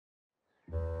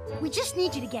We just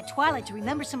need you to get Twilight to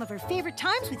remember some of her favorite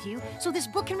times with you so this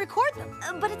book can record them.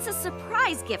 But it's a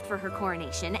surprise gift for her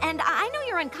coronation, and I know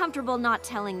you're uncomfortable not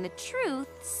telling the truth,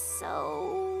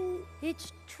 so...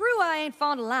 It's true I ain't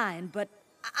fond of lying, but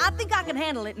I think I can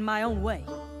handle it in my own way.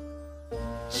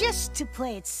 Just to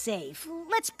play it safe,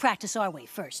 let's practice our way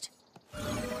first.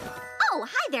 Oh,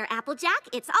 hi there, Applejack.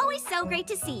 It's always so great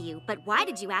to see you. But why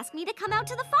did you ask me to come out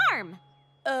to the farm?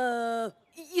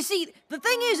 You see, the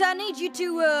thing is I need you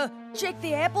to, check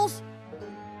the apples.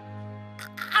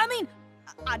 I mean,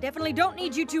 I definitely don't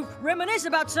need you to reminisce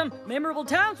about some memorable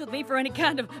times with me for any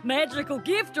kind of magical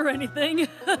gift or anything.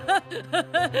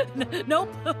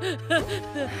 Nope.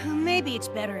 Maybe it's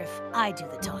better if I do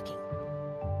the talking.